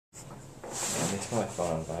Put my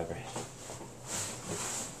phone on vibrate.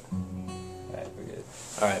 Alright, we're good.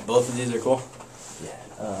 Alright, both of these are cool? Yeah.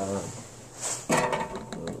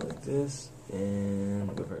 Go like this,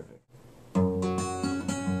 and go perfect.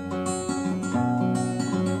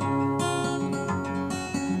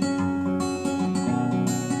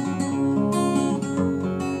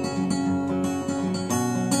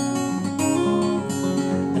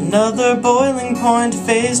 Another boiling point,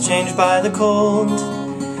 phase changed by the cold.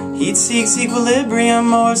 Heat seeks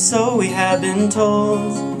equilibrium, or so we have been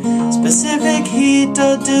told. Specific heat,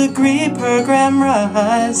 a degree per gram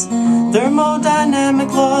rise.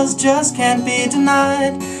 Thermodynamic laws just can't be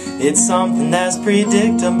denied. It's something that's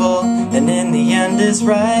predictable, and in the end is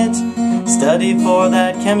right. Study for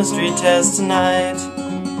that chemistry test tonight.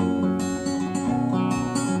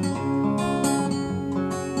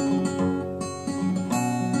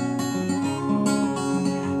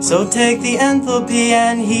 So take the enthalpy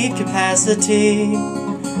and heat capacity,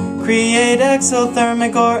 create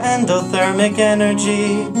exothermic or endothermic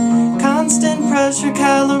energy, constant pressure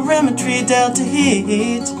calorimetry delta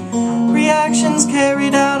heat. Reactions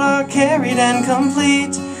carried out are carried and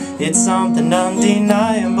complete. It's something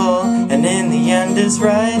undeniable, and in the end is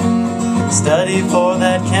right. Study for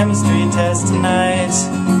that chemistry test tonight.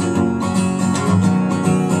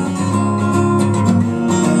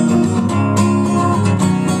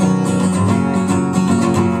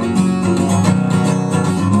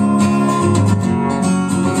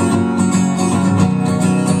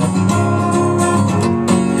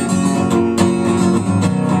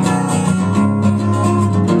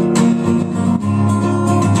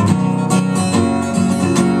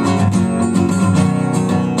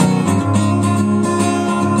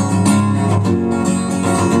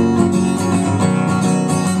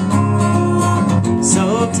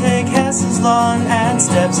 Law and add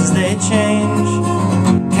steps as they change.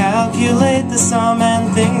 Calculate the sum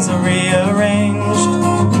and things are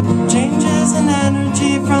rearranged. Changes in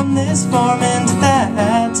energy from this form into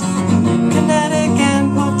that. Kinetic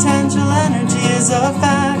and potential energy is a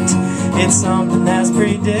fact. It's something that's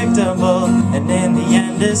predictable, and in the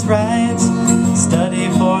end is right. Study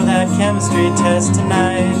for that chemistry test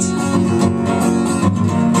tonight.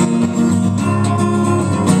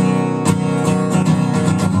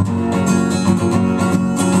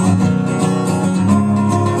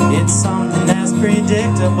 It's something that's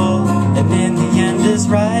predictable, and in the end is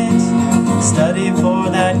right. Study for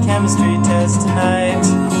that chemistry test tonight.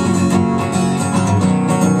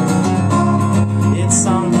 It's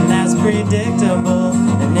something that's predictable.